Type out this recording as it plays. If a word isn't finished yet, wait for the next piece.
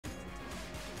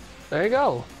There you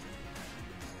go.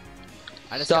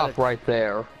 Stop right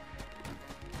there.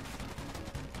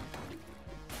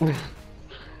 We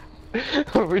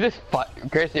just fight.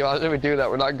 Gracie, why did we do that?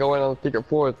 We're not going on the secret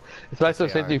floors. Especially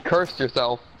since you cursed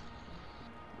yourself.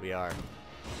 We are.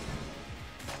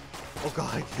 Oh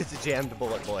god, it's a jammed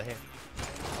bullet boy.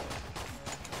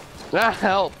 Ah,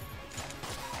 help!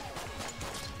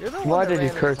 You're the one Why that did you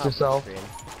ran curse into the top of the yourself? screen.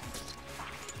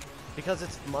 Because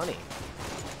it's money.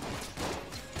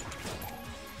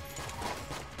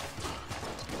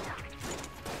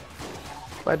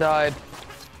 I died.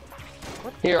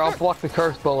 What? Here, I'll block the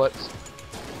curse bullets.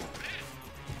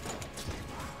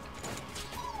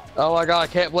 Oh my god, I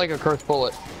can't blink a curse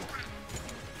bullet.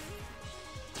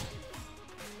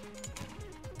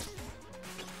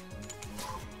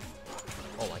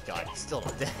 Oh my god, he's still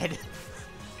not dead.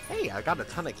 Hey, I got a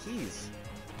ton of keys.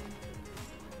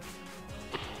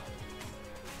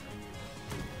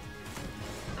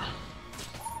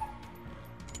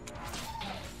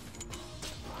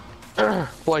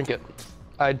 Blanket.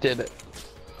 I did it.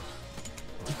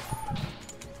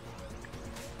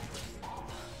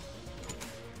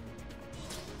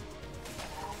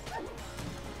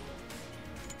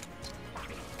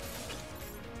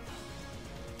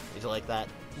 Did you like that?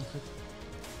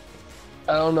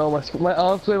 I don't know.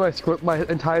 Honestly, my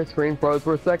entire screen froze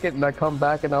for a second, and I come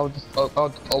back, and I was just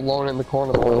alone in the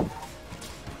corner of the room.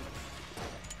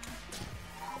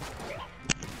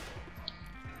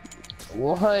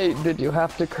 Why did you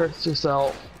have to curse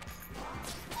yourself?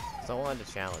 So I wanted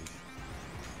to challenge.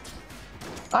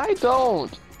 I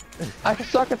don't. I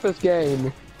suck at this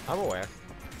game. I'm aware.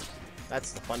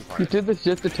 That's the fun part. You did this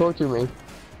just to torture me.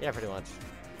 Yeah, pretty much.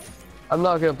 I'm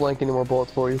not gonna blank any more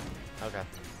bullets for you. Okay.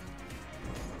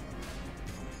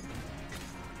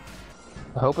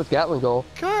 I hope it's Gatling goal.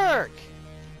 Kirk!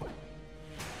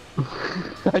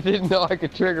 I didn't know I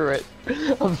could trigger it.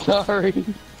 I'm sorry.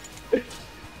 God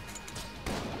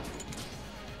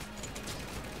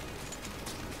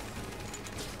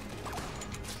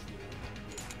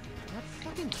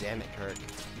fucking damn it, Kirk.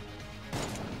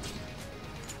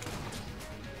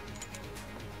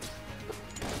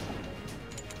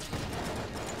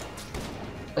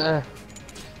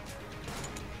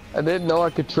 I didn't know I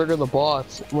could trigger the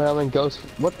boss when I'm in Ghost.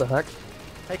 What the heck?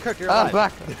 Hey, Kirk, you're alive.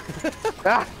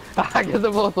 Back. I get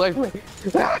the bullets away from me.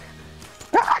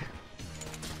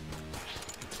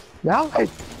 Now I...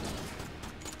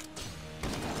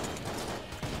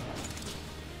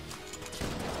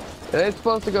 It ain't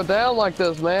supposed to go down like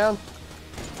this, man.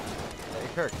 Hey,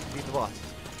 Kirk, beat the boss.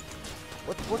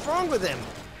 What's wrong with him?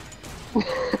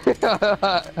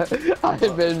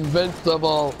 I'm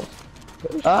invincible.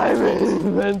 I'm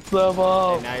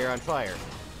invincible. And now you're on fire.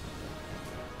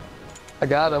 I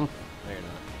got him. No, you're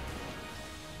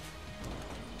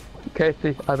not.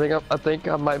 Casey, I think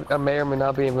I may or may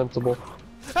not be invincible.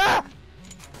 Ah!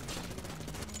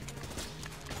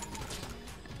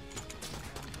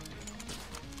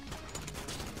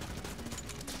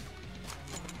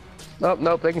 Oh,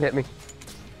 nope, they can hit me.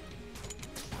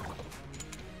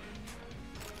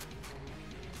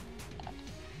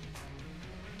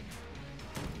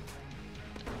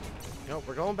 No,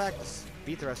 we're going back to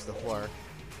beat the rest of the floor.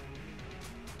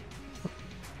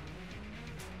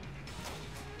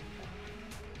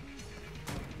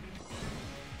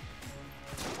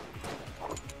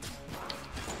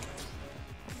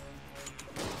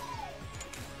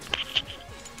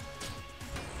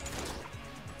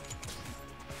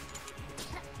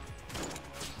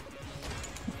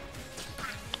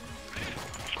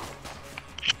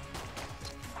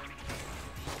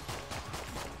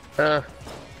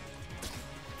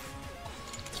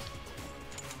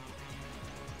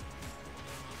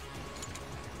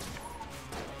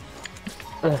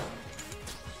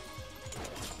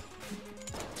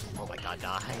 Oh my god,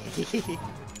 die.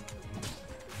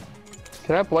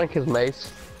 Can I blank his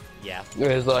mace? Yeah.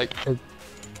 It's like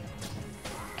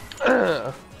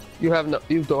you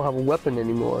don't have a weapon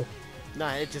anymore.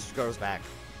 Nah, it just goes back.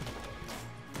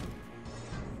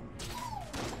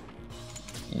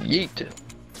 Yeet.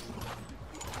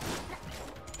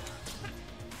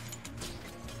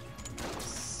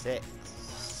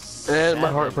 Six. And my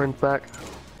Seven. heart burns back.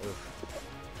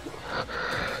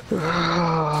 There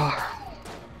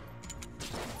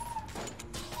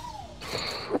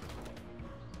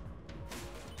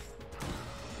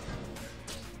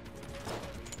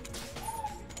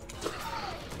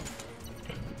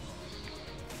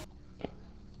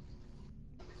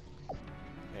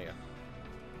you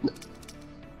go.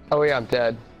 Oh yeah, I'm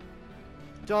dead.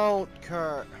 Don't,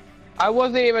 Kurt. I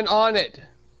wasn't even on it.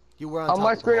 You were on On top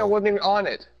my of the screen, I hole. wasn't even on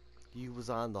it. You was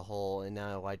on the hole, and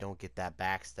now I don't get that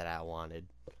backstat I wanted.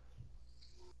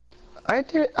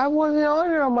 I wasn't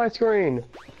on it on my screen.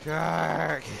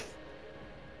 Kirk!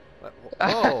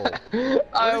 Whoa!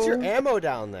 What is your ammo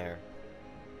down there?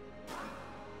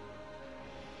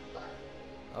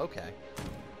 Okay.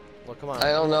 Well, come on.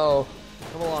 I don't know.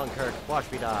 Come along, Kirk.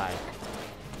 Watch me die.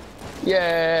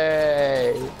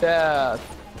 Yay!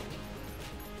 Death.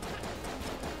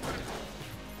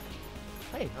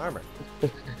 Hey, armor.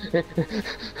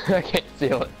 I can't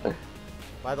steal it.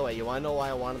 By the way, you wanna know why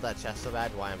I wanted that chest so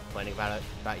bad? Why I'm complaining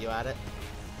about you at it?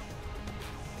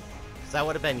 Cause that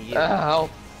would have been you. Ow.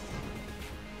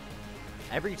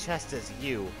 Every chest is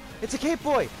you. It's a cape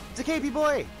boy! It's a capey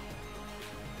boy!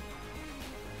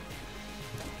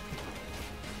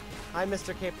 Hi,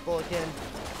 Mr. Capable again.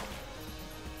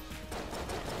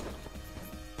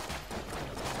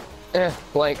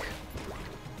 Blank.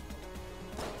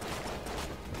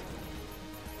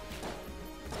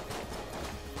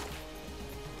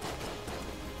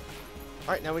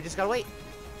 Alright, now we just gotta wait.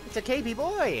 It's a capey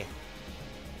boy!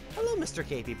 Hello, Mr.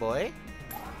 Capey boy.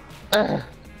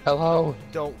 Hello.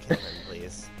 Don't kill him,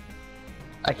 please.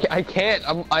 I can't.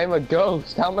 I'm a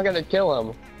ghost. How am I gonna kill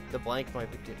him? The blank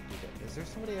might be... Is there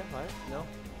somebody alive? No?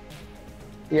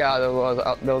 Yeah, there was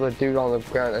a dude on the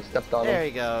ground that stepped on him. There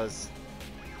he goes.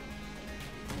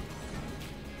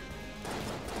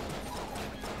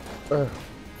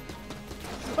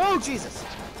 Oh, Jesus!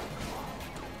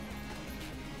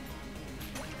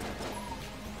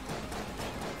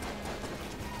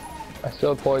 I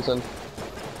spilled poison.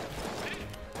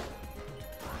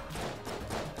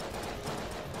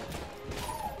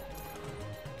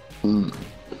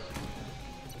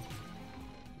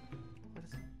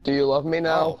 Do you love me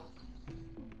now? Oh.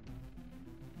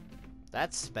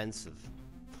 That's expensive.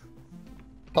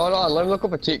 Hold on, let me look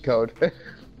up a cheat code.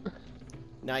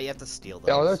 Now you have to steal those.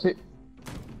 Yeah, that's it.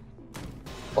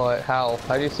 What? How?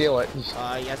 How do you steal it? You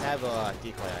have to have a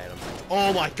decoy item.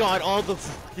 Oh my god, all the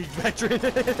fucking veteran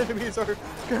enemies are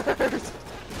cursed!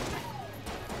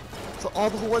 So all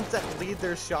the ones that lead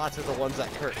their shots are the ones that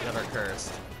are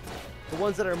cursed. The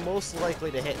ones that are most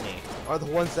likely to hit me are the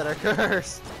ones that are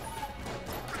cursed.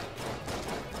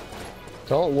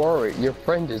 Don't worry, your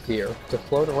friend is here to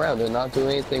float around and not do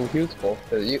anything useful.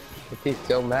 Because he's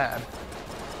so mad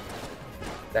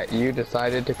that you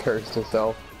decided to curse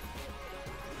yourself.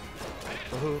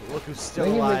 Look who's still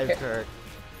alive, Kirk.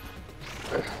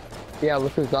 Yeah,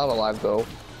 look who's not alive though.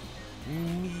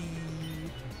 Me.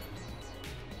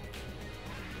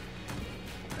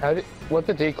 What's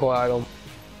a decoy item?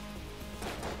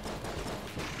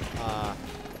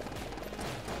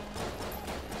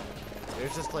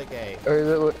 There's just like a...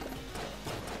 Or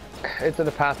is it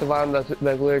a passive item that's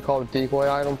literally called a decoy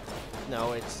item?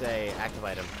 No, it's a active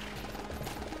item.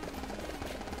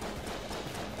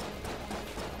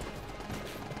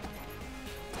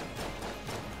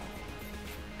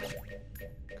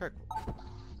 Kirk,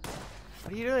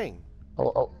 what are you doing? I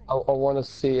want to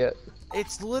see it.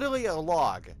 It's literally a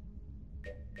log.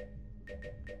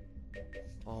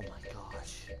 Oh my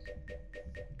gosh.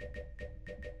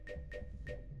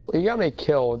 You got me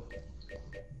killed.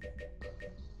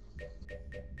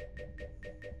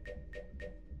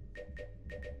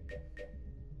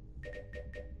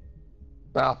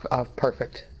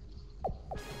 Perfect.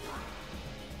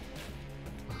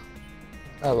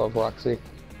 I love Roxy.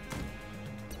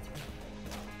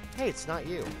 Hey, it's not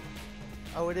you.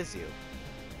 Oh, it is you.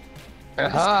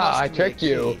 Aha! I This cost me a tricked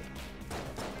you. key.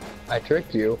 I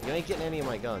tricked you. You ain't getting any of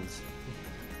my guns.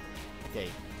 Okay,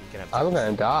 you can have. I'm those.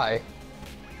 gonna die.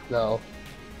 No.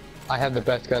 I have the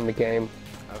best gun in the game.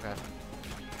 Okay.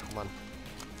 Come on.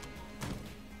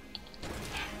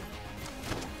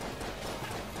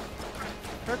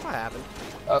 Kirk, what happened?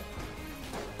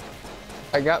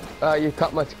 You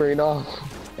cut my screen off,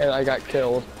 and I got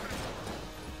killed.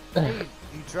 Hey,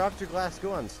 you dropped your glass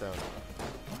Gungeon stone.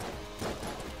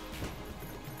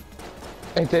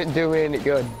 It didn't do me any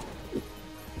good.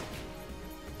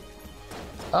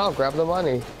 Oh, grab the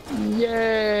money.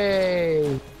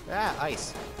 Yay! Ah,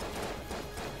 ice.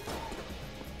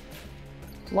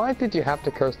 Why did you have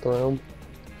to curse the room?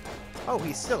 Oh,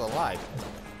 he's still alive.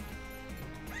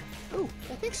 Ooh,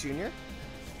 well, thanks, Junior.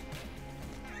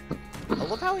 I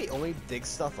love how he only digs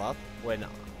stuff up when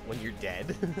you're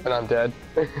dead. When I'm dead.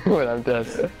 When I'm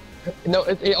dead. No,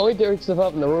 it only digs stuff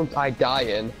up in the rooms I die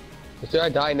in. Should I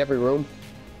die in every room?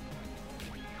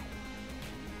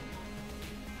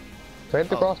 Trade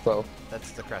the crossbow.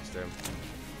 That's the crest room.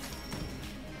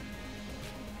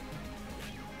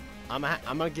 I'm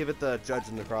gonna give it the judge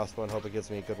and the crossbow and hope it gives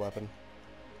me a good weapon.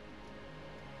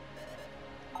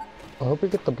 I hope we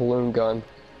get the balloon gun.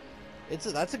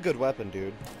 That's a good weapon,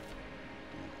 dude.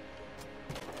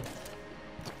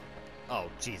 Oh,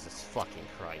 Jesus fucking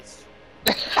Christ.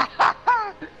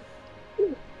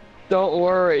 Don't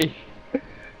worry.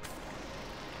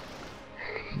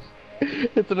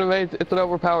 It's an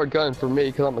overpowered gun for me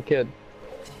because I'm a kid.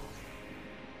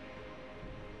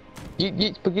 Yeet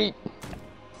yeet spaghetti.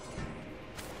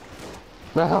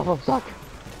 No, I'm stuck.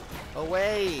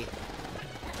 Away!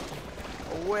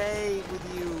 Away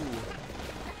with you!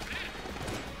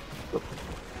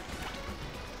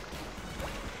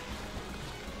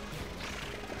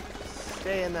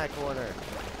 Stay in that corner.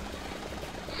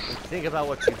 And think about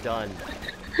what you've done.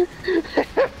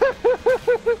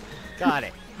 Got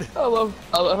it. I love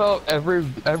how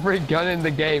every gun in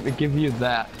the game it gives you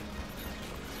that.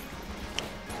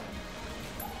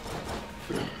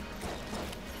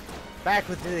 Back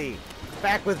with thee.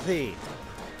 Back with thee.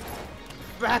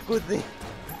 Back with thee.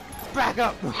 Back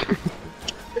up.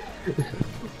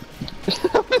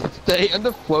 Stay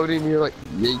under floating. You're like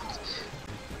yeet.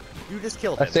 You just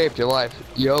killed him. I saved your life.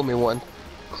 You owe me one.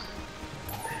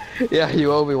 Yeah,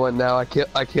 you owe me one now. I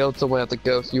killed someone at the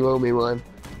ghost. You owe me one.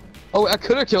 Oh, I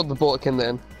could have killed the Bulletkin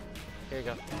then. Here you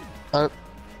go.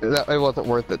 It wasn't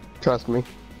worth it. Trust me.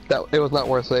 It was not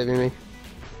worth saving me.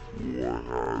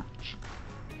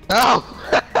 Ow!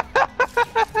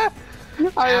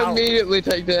 I Ow. immediately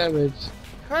take damage.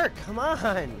 Kirk, come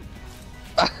on.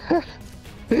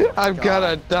 I'm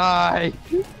gonna die.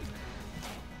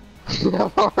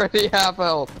 I'm already half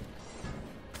health.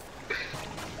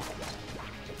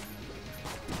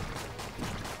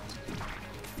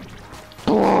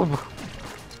 Boom!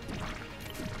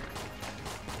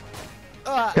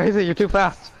 Casey, you're too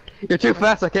fast. You're too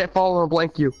fast. I can't follow and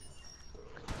blank you.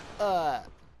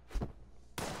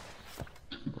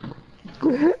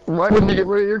 Why didn't you get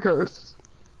rid of your curse?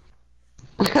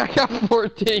 I got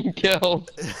 14 kills.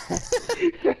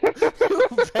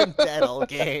 You've been dead all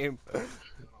game.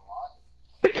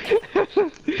 But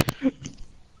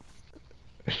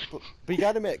you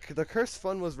gotta admit, the curse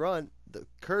run was fun. The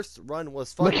curse run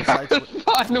was fun. The curse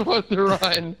fun was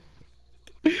run.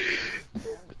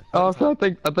 Also, I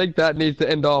think that needs to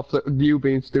end off you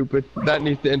being stupid. That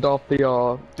needs to end off the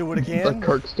do it again. The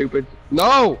Kirk stupid.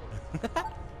 No.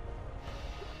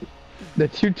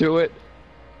 Did you do it?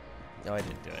 No, I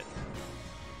didn't do it.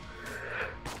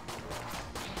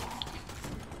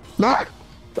 No. I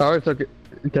already took it.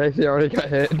 Casey already got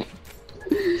hit.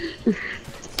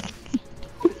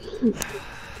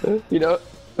 You know.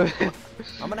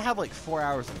 I'm gonna have like 4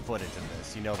 hours of footage of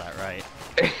this. You know that, right?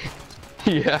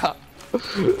 Yeah.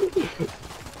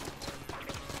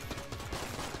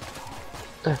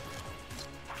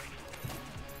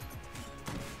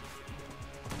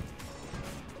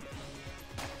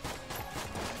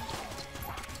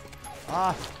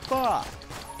 Ah, fuck!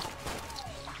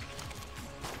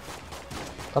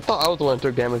 I thought I was the one who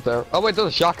took damage there. Oh wait, there's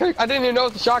a shotgun? I didn't even know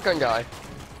it's a shotgun guy.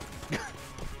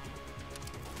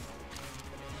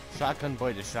 Shotgun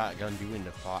boy to shotgun doing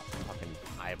the fucking.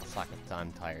 I have a fucking.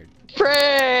 I'm tired.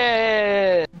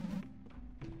 Friend!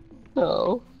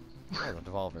 No. Oh, the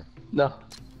devolver. No.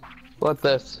 What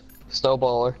this?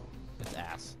 Snowballer. It's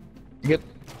ass. You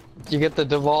get the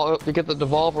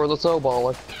devolver or the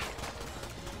snowballer.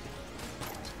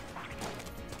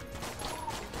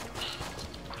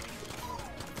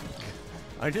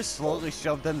 I just slowly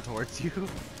shoved them towards you.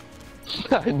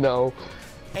 I know.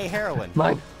 Hey, heroin.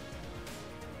 Mine.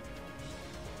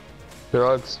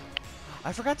 Drugs.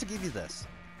 I forgot to give you this.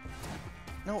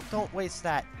 No, don't waste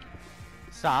that.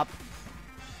 Stop.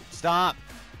 Stop.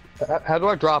 How do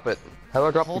I drop it? How do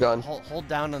I drop the gun? Hold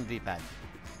down on the D-pad.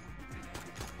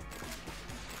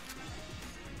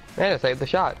 Man, I saved the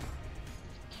shot.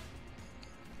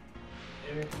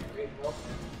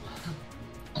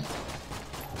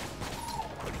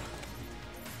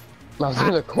 I was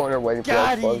in the corner waiting for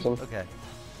that explosion. Okay.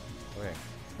 Okay.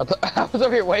 I was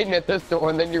over here waiting at this door,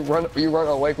 and then you run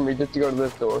away from me just to go to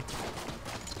this door.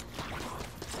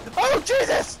 Oh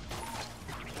Jesus!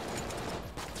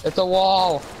 It's a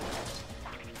wall.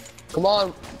 Come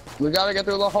on, we gotta get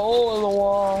through the hole in the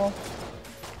wall.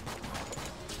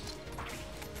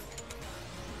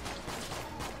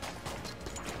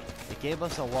 It gave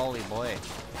us a Wally boy.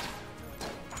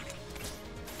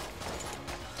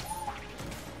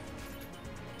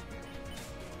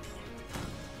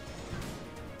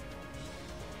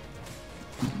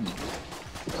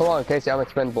 Come on, Casey, I'm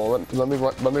expendable. Let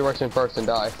me rush in first and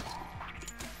die.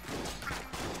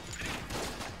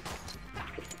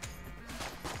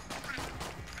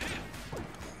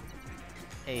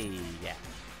 Hey, yeah.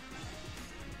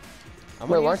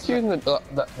 Wait, why aren't you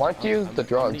using the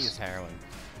drugs? Use heroin.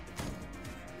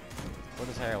 What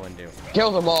does heroin do?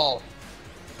 Kill them all.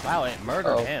 Wow, it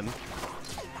murdered Oh. him.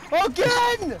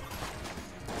 Again!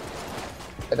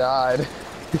 I died.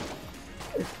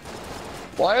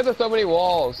 Why are there so many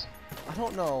walls? I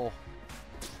don't know.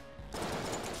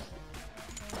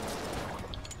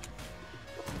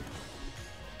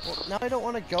 Well, now I don't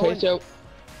want to go Okay, in. so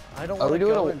I don't are want we to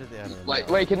doing go a into the other wait?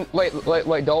 room.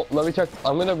 Wait! Don't let me check.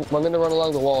 I'm gonna run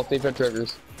along the wall, see if it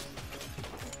triggers.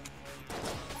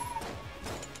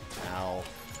 Ow.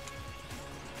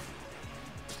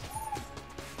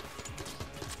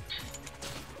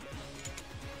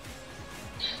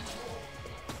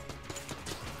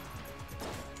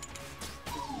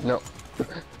 No.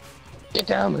 Get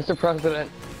down, Mr.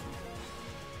 President.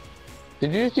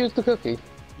 Did you just use the cookie?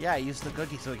 Yeah, I used the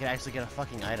cookie so we could actually get a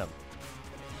fucking item.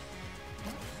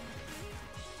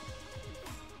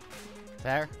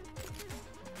 Fair?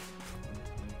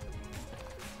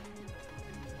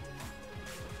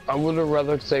 I would have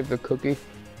rather saved the cookie.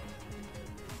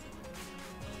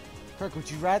 Kirk,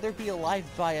 would you rather be alive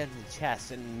via the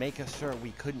chest and make us sure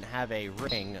we couldn't have a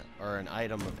ring or an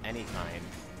item of any kind?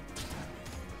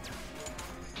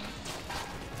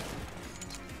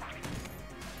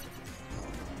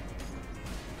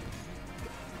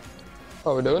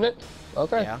 Oh, we're doing it?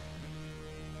 Okay. Yeah.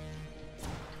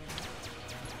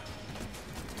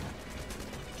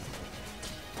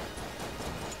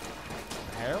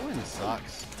 Heroin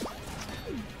sucks.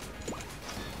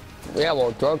 Yeah,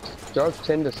 well, drugs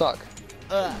tend to suck.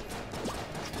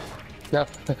 No.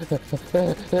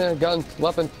 Guns,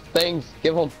 weapons, things,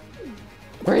 give them.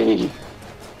 Breathe!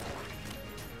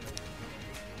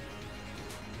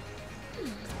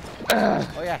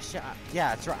 Oh yeah,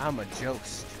 yeah, that's right. I'm a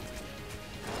jokester.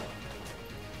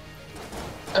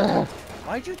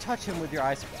 Why'd you touch him with your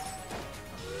eyes?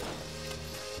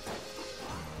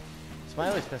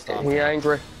 Smiley's pissed off. He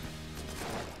angry.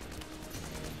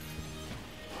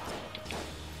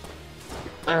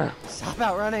 Stop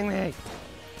outrunning me!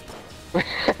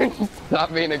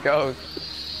 Stop being a ghost.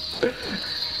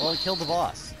 Well, it killed the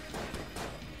boss.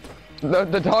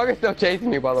 The dog is still chasing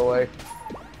me, by the way.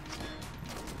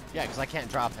 Yeah, because I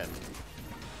can't drop him.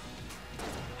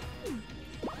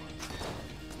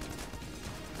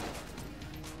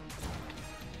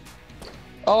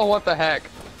 Oh, what the heck?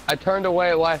 I turned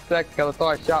away last second because I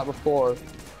thought I shot before.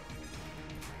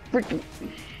 Freaking.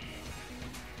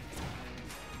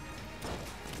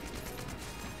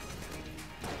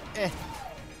 Eh.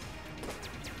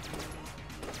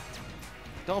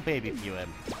 Don't baby pew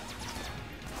him.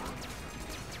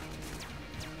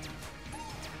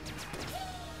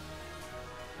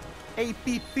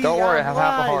 APP. Don't worry, I have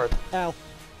half a heart. Ow.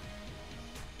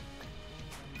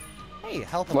 Hey,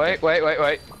 help him.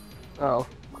 Wait. Oh.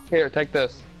 Here, take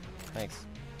this. Thanks.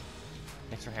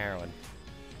 Thanks for heroin.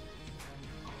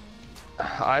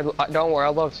 I don't worry, I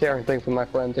love sharing things with my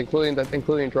friends,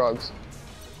 including drugs.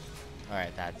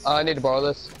 Alright, that's... I need to borrow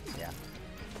this. Yeah.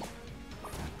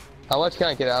 How much can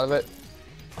I get out of it?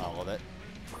 All of it.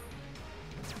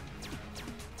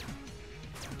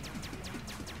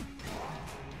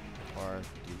 Or...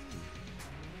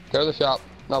 Go to the shop.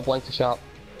 No, blank the shop.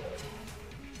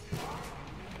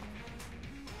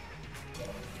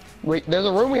 Wait, there's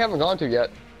a room we haven't gone to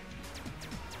yet.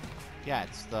 Yeah,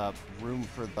 it's the room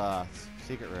for the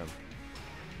secret room.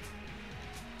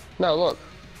 No, look.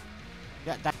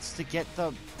 Yeah, that's to get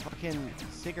the fucking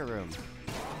secret room.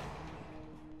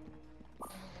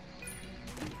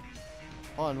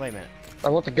 Hold on, wait a minute. I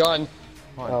want the gun.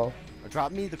 Hold on. Oh.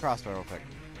 Drop me the crossbow real quick.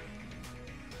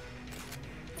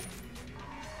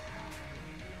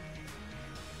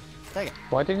 Take it.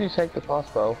 Why did you take the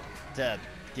crossbow? To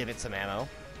give it some ammo.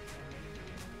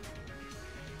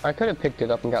 I could have picked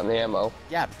it up and gotten the ammo.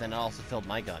 Yeah, but then it also filled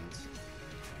my guns.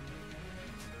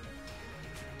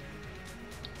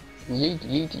 Yeet,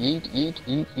 yeet, yeet, yeet,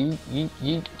 yeet, yeet, yeet,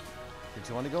 yeet. Did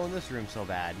you want to go in this room so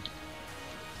bad?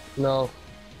 No.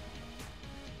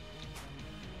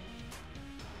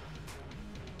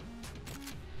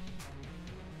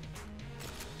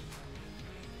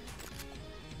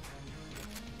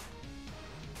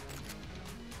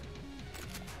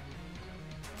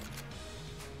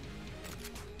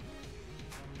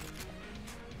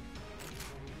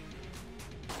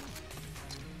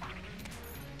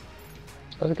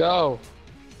 Let's go.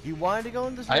 You wanted to go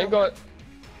in this room? I ain't going.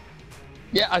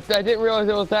 Yeah, I didn't realize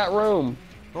it was that room.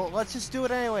 Well, let's just do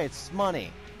it anyway. It's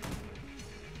money.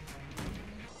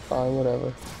 Fine, whatever.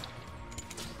 It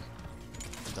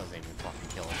doesn't even fucking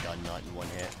kill a gun nut in one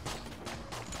hit.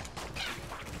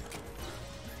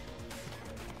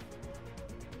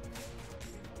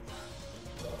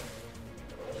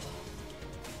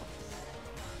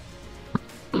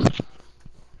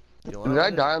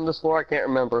 I die on this floor? I can't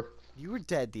remember. You were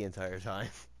dead the entire time.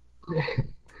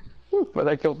 But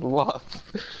I killed the boss.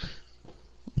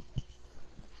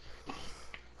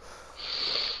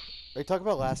 Are you talking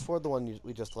about last floor, the one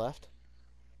we just left?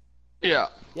 Yeah.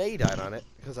 Yeah, you died on it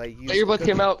because I used. My earbuds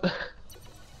came out.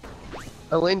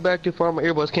 I leaned back too far. My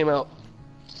earbuds came out.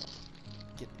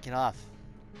 Get off.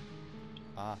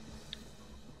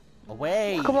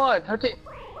 Away. Come on,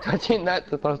 touching that's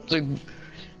supposed to.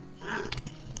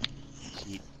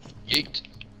 Yeet.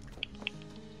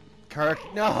 Kirk,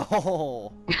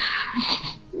 no.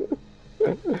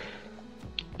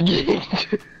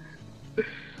 Yeet.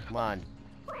 Come on.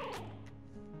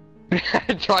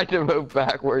 I tried to move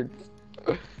backwards.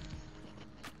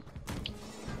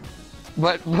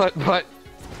 But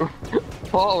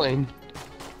falling.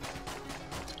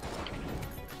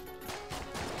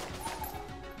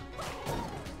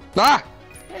 Ah!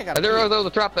 Hey, I didn't realize there was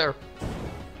a trap there.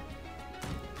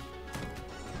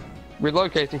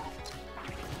 Reload, Casey.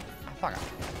 Fuck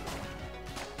off.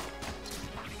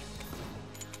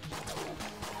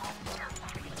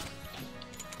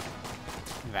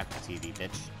 Back to TV,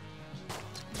 bitch.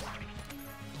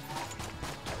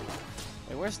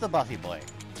 Wait, where's the Buffy boy?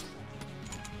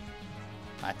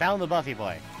 I found the Buffy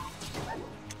boy.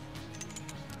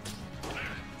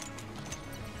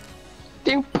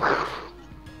 Ding.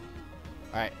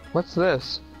 Alright. What's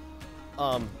this?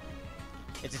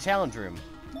 It's a challenge room.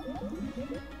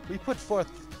 We put forth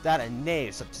that a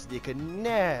knave such as you could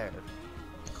never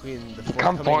clean the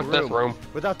Come forth this room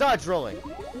without dodge rolling.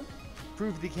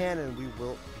 Prove the can and we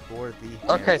will board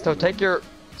the. Okay, so take your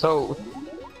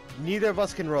Neither of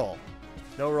us can roll.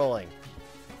 No rolling.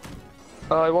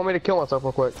 You want me to kill myself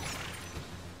real quick?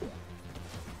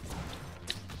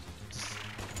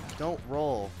 Don't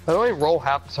roll. I only roll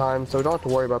half the time, so don't have to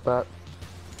worry about that.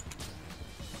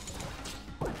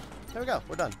 There we go.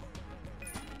 We're done.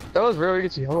 That was really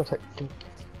easy. I'm gonna take. You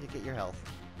get your health.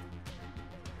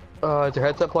 Is your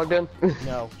headset plugged in?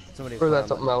 No. Somebody. Or is that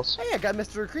something else? Hey, I got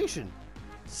Mr. Accretion.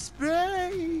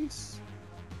 Space.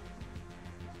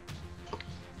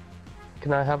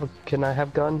 Can I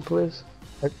have gun, please?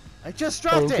 I just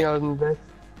dropped it. I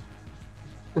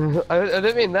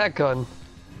didn't mean that gun.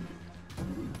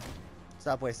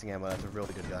 Stop wasting ammo. That's a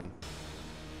really good gun.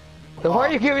 Then why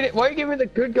are you giving it? Why are you giving the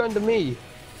good gun to me?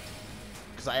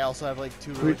 Because I also have like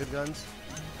 2 really good guns.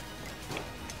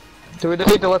 Do we just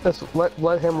need to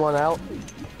let him run out?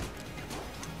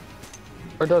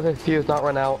 Or does his fuse not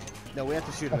run out? No, we have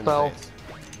to shoot him in fell. the face.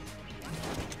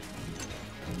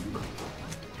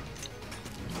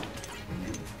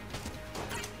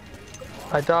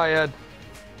 I die, Ed.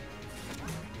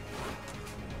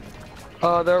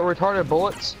 They're retarded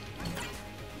bullets.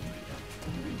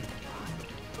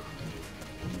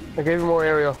 I gave you more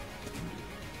area.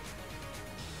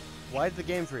 Why did the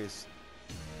game freeze?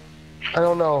 I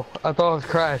don't know. I thought it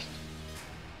crashed.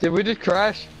 Did we just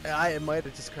crash? It might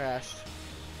have just crashed.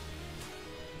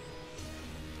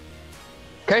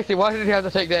 Casey, why did he have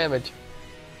to take damage?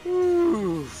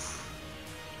 Oof.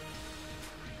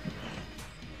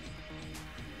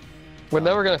 We're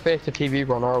never gonna face the TV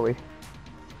run, are we?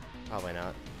 Probably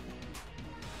not.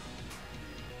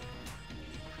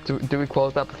 Do we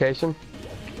close the application?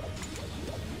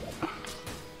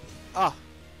 Ah.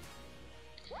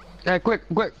 Yeah, quick,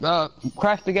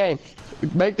 crash the game.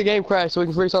 Make the game crash so we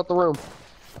can restart the room.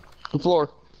 The floor.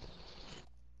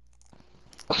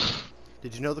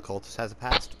 Did you know the cultist has a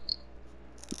past?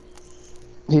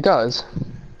 He does.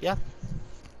 Yeah.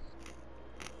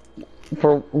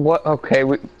 For what? Okay,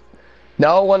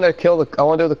 now I want to I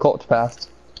want to do the cult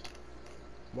past.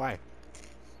 Why?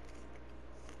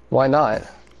 Why not?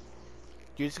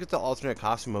 You just get the alternate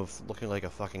costume of looking like a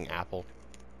fucking apple.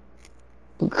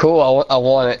 Cool, I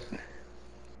want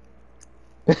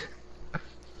it.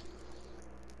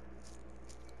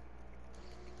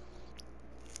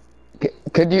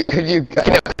 Could you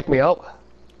pick me up?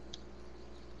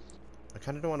 I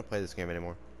kind of don't want to play this game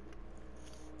anymore.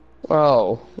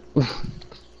 Oh.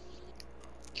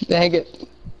 Dang it.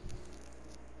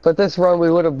 But this run we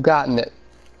would have gotten it.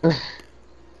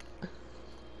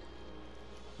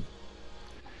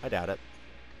 I doubt it.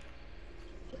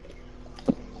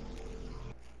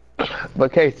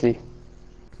 But Casey.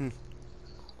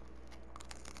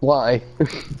 Why?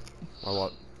 Or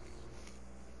what?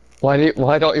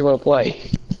 Why don't you want to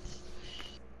play?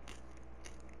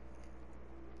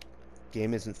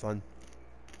 Game isn't fun.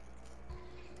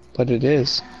 But it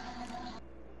is.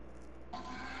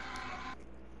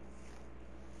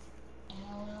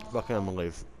 Fucking I'm gonna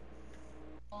leave.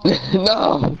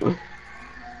 No!